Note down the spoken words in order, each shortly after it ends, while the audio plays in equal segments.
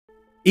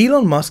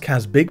Elon Musk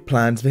has big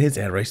plans for his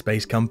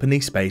aerospace company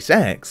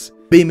SpaceX.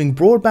 Beaming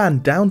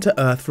broadband down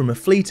to Earth from a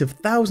fleet of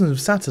thousands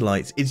of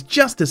satellites is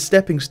just a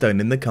stepping stone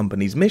in the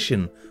company's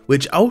mission,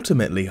 which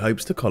ultimately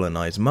hopes to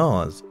colonize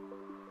Mars.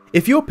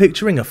 If you're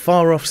picturing a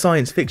far-off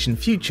science fiction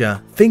future,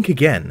 think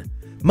again.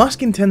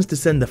 Musk intends to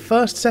send the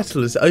first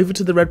settlers over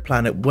to the Red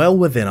Planet well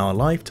within our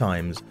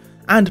lifetimes,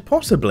 and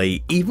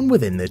possibly even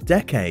within this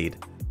decade.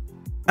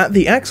 At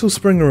the Axel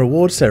Springer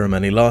Award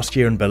ceremony last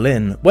year in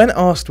Berlin, when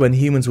asked when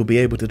humans will be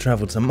able to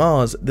travel to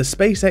Mars, the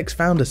SpaceX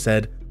founder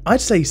said,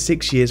 "I'd say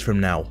 6 years from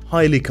now,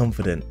 highly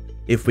confident.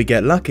 If we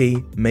get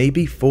lucky,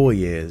 maybe 4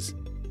 years."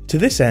 To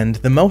this end,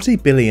 the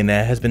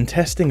multi-billionaire has been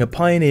testing a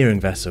pioneering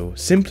vessel,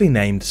 simply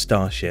named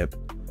Starship.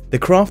 The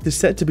craft is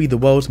set to be the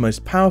world's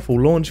most powerful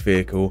launch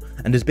vehicle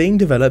and is being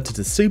developed at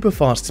a super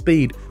fast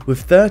speed with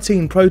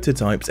 13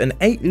 prototypes and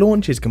 8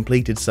 launches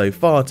completed so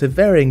far to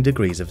varying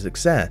degrees of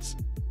success.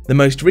 The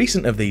most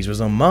recent of these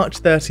was on March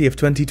 30th,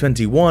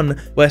 2021,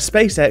 where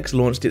SpaceX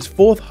launched its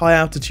 4th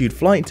high-altitude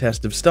flight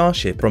test of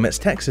Starship from its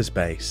Texas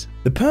base.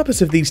 The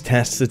purpose of these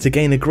tests are to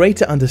gain a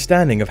greater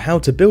understanding of how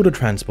to build a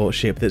transport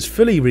ship that's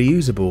fully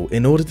reusable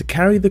in order to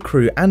carry the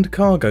crew and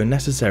cargo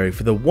necessary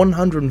for the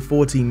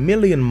 140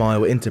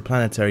 million-mile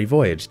interplanetary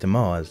voyage to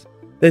Mars.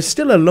 There's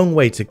still a long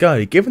way to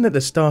go given that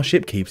the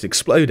Starship keeps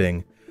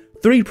exploding.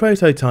 3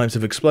 prototypes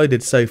have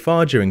exploded so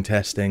far during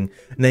testing,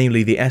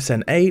 namely the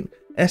SN8,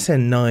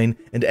 SN9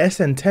 and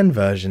SN10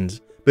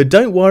 versions, but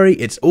don't worry,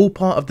 it's all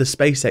part of the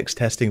SpaceX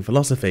testing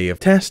philosophy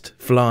of test,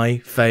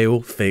 fly, fail,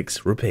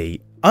 fix,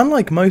 repeat.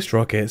 Unlike most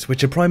rockets,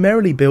 which are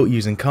primarily built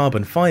using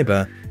carbon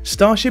fiber,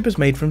 Starship is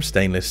made from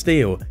stainless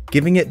steel,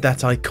 giving it that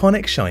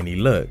iconic shiny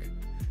look.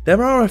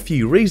 There are a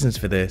few reasons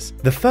for this,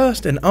 the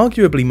first and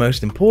arguably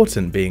most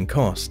important being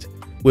cost.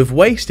 With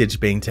wastage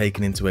being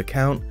taken into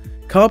account,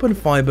 carbon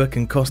fiber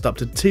can cost up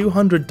to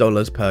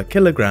 $200 per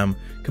kilogram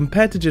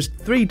compared to just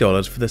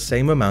 $3 for the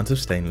same amount of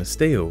stainless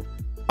steel.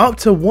 Up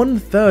to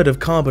 1/3 of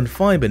carbon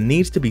fiber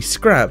needs to be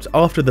scrapped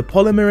after the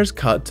polymer is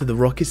cut to the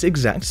rocket's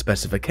exact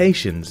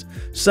specifications,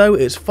 so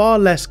it's far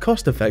less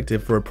cost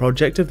effective for a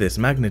project of this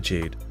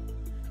magnitude.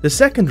 The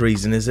second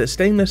reason is that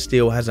stainless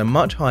steel has a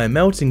much higher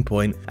melting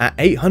point at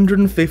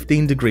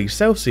 815 degrees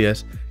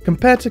Celsius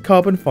compared to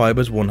carbon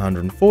fiber's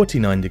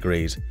 149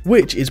 degrees,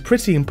 which is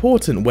pretty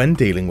important when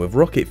dealing with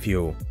rocket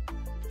fuel.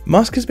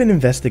 Musk has been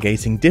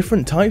investigating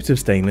different types of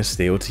stainless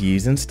steel to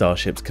use in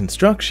Starship's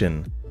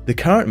construction. The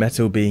current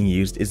metal being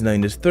used is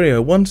known as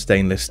 301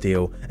 stainless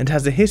steel and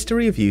has a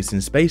history of use in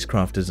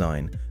spacecraft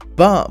design,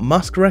 but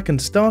Musk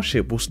reckons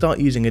Starship will start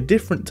using a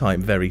different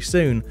type very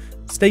soon,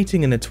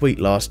 stating in a tweet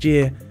last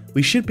year,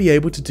 "We should be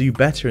able to do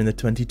better in the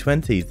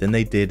 2020s than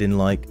they did in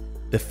like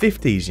the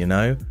 50s, you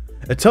know?"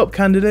 A top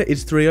candidate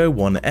is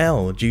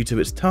 301L due to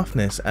its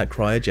toughness at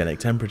cryogenic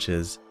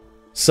temperatures.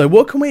 So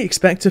what can we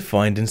expect to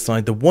find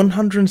inside the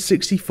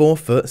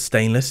 164-foot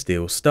stainless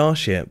steel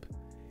Starship?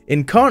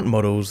 In current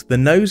models, the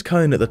nose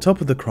cone at the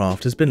top of the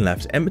craft has been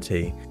left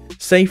empty,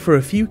 save for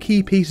a few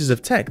key pieces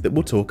of tech that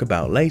we'll talk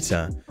about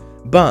later.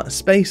 But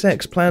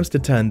SpaceX plans to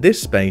turn this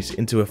space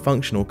into a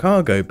functional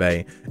cargo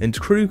bay and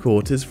crew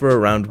quarters for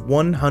around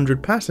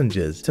 100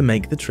 passengers to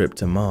make the trip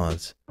to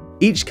Mars.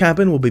 Each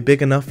cabin will be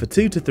big enough for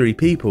 2 to 3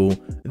 people,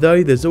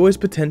 though there's always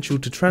potential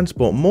to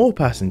transport more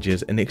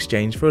passengers in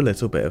exchange for a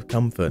little bit of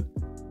comfort.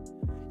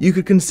 You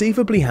could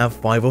conceivably have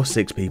 5 or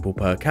 6 people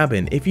per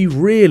cabin if you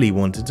really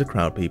wanted to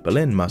crowd people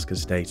in, Musk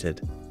has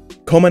stated.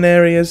 Common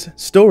areas,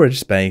 storage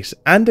space,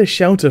 and a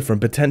shelter from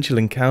potential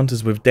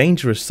encounters with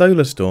dangerous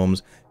solar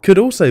storms could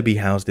also be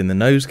housed in the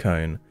nose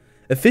cone.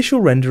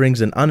 Official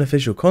renderings and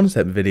unofficial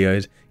concept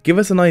videos give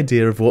us an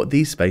idea of what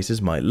these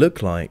spaces might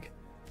look like.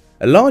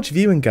 A large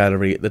viewing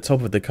gallery at the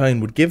top of the cone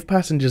would give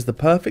passengers the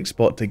perfect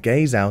spot to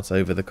gaze out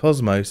over the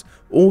cosmos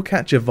or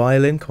catch a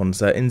violin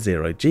concert in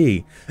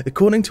 0G,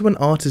 according to an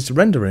artist's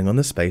rendering on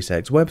the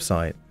SpaceX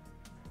website.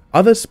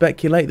 Others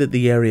speculate that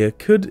the area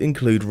could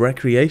include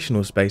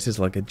recreational spaces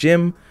like a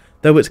gym,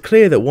 though it's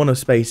clear that one of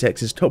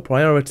SpaceX's top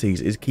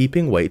priorities is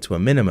keeping weight to a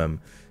minimum,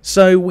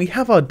 so we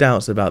have our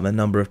doubts about the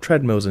number of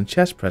treadmills and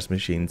chest press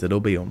machines that'll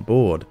be on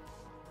board.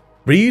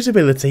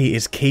 Reusability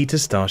is key to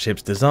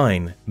Starship's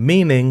design,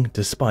 meaning,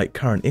 despite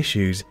current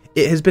issues,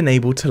 it has been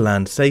able to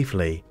land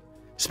safely.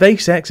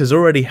 SpaceX has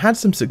already had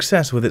some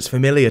success with its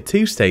familiar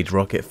 2-stage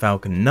rocket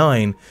Falcon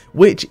 9,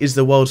 which is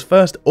the world's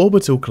first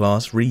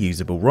orbital-class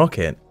reusable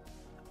rocket.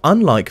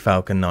 Unlike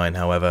Falcon 9,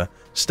 however,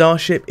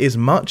 Starship is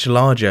much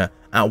larger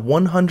at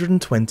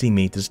 120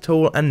 meters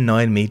tall and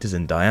 9 meters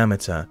in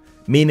diameter,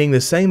 meaning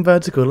the same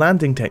vertical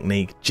landing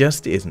technique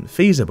just isn't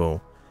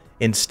feasible.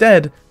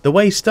 Instead, the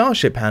way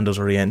Starship handles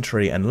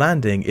re-entry and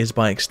landing is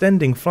by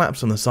extending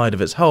flaps on the side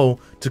of its hull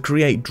to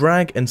create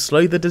drag and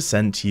slow the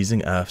descent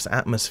using Earth's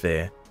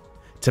atmosphere.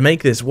 To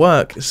make this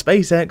work,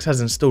 SpaceX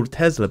has installed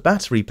Tesla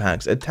battery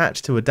packs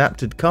attached to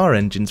adapted car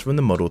engines from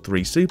the Model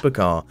 3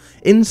 supercar.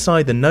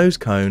 Inside the nose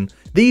cone,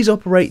 these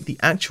operate the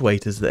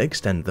actuators that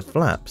extend the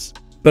flaps.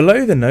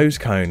 Below the nose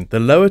cone, the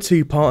lower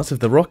 2 parts of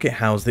the rocket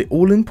house the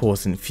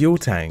all-important fuel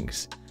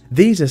tanks.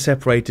 These are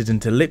separated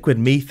into liquid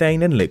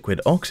methane and liquid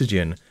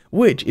oxygen,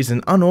 which is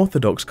an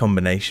unorthodox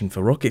combination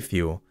for rocket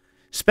fuel.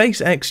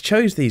 SpaceX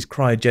chose these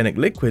cryogenic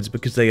liquids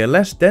because they are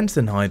less dense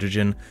than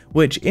hydrogen,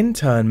 which in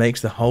turn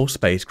makes the whole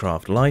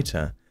spacecraft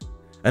lighter.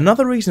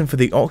 Another reason for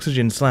the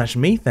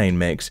oxygen/methane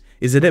mix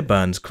is that it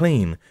burns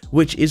clean,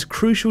 which is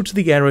crucial to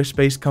the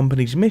aerospace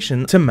company's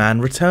mission to man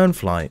return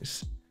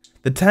flights.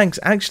 The tanks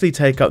actually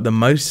take up the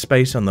most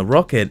space on the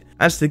rocket,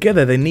 as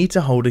together they need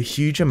to hold a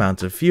huge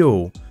amount of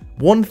fuel,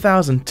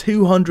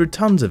 1,200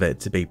 tons of it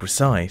to be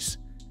precise.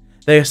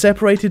 They are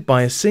separated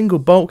by a single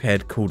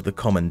bulkhead called the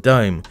common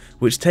dome,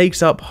 which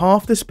takes up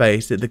half the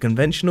space that the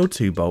conventional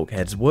two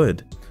bulkheads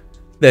would.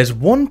 There's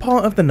one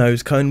part of the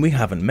nose cone we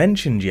haven't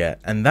mentioned yet,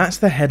 and that's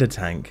the header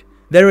tank.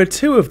 There are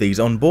two of these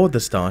on board the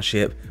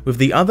Starship, with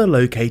the other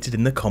located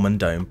in the common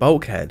dome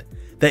bulkhead.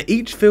 They're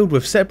each filled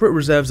with separate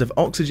reserves of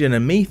oxygen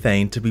and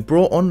methane to be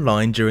brought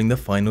online during the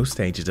final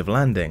stages of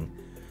landing.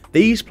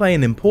 These play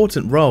an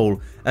important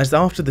role, as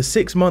after the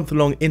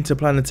 6-month-long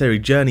interplanetary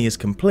journey is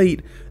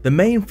complete, the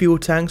main fuel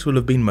tanks will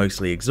have been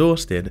mostly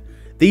exhausted.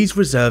 These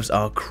reserves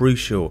are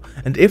crucial,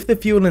 and if the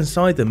fuel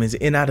inside them is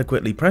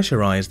inadequately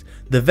pressurized,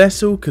 the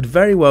vessel could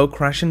very well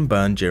crash and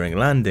burn during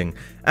landing,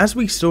 as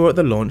we saw at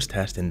the launch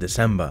test in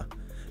December.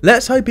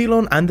 Let's hope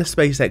Elon and the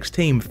SpaceX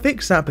team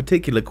fix that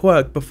particular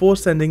quirk before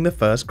sending the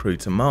first crew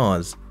to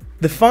Mars.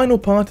 The final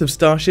part of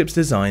Starship's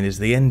design is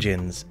the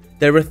engines.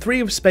 There are 3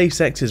 of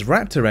SpaceX's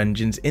Raptor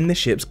engines in the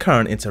ship's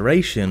current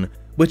iteration,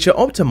 which are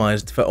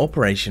optimized for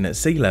operation at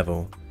sea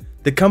level.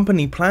 The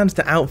company plans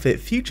to outfit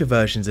future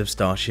versions of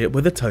Starship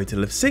with a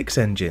total of 6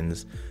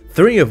 engines,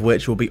 3 of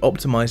which will be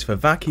optimized for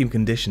vacuum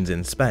conditions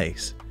in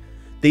space.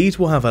 These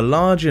will have a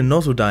larger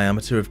nozzle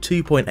diameter of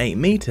 2.8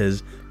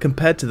 meters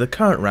compared to the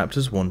current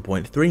Raptor's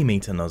 1.3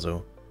 meter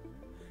nozzle.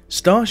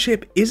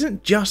 Starship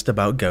isn't just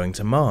about going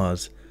to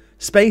Mars.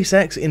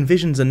 SpaceX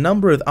envisions a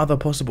number of other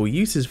possible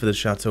uses for the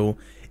shuttle,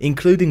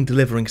 including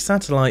delivering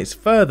satellites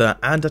further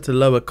and at a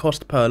lower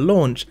cost per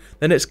launch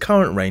than its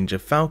current range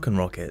of Falcon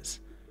rockets.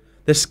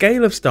 The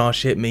scale of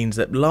Starship means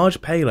that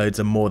large payloads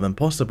are more than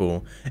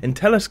possible, and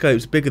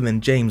telescopes bigger than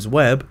James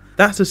Webb,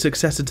 that's a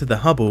successor to the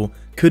Hubble,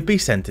 could be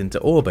sent into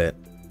orbit.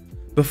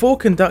 Before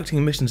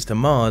conducting missions to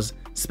Mars,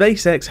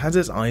 SpaceX has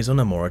its eyes on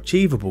a more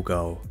achievable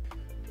goal.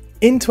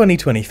 In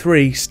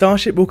 2023,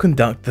 Starship will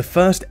conduct the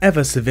first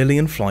ever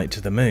civilian flight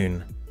to the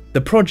Moon.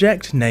 The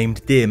project,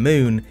 named Dear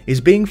Moon,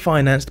 is being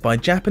financed by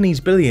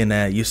Japanese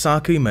billionaire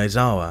Yusaku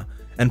Maezawa,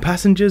 and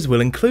passengers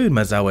will include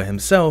Maezawa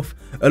himself,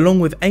 along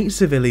with 8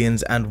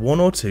 civilians and 1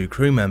 or 2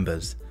 crew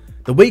members.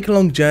 The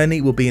week-long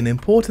journey will be an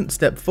important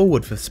step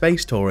forward for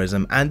space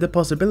tourism and the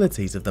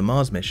possibilities of the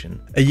Mars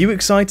mission. Are you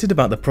excited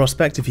about the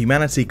prospect of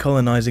humanity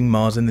colonizing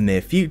Mars in the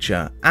near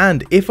future?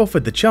 And if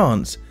offered the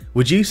chance,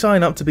 would you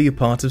sign up to be a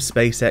part of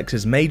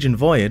SpaceX's maiden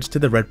voyage to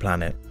the Red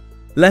Planet?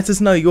 Let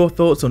us know your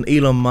thoughts on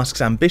Elon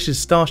Musk's ambitious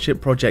Starship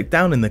project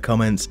down in the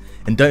comments,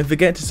 and don't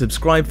forget to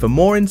subscribe for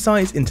more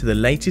insights into the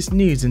latest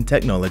news in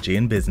technology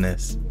and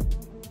business.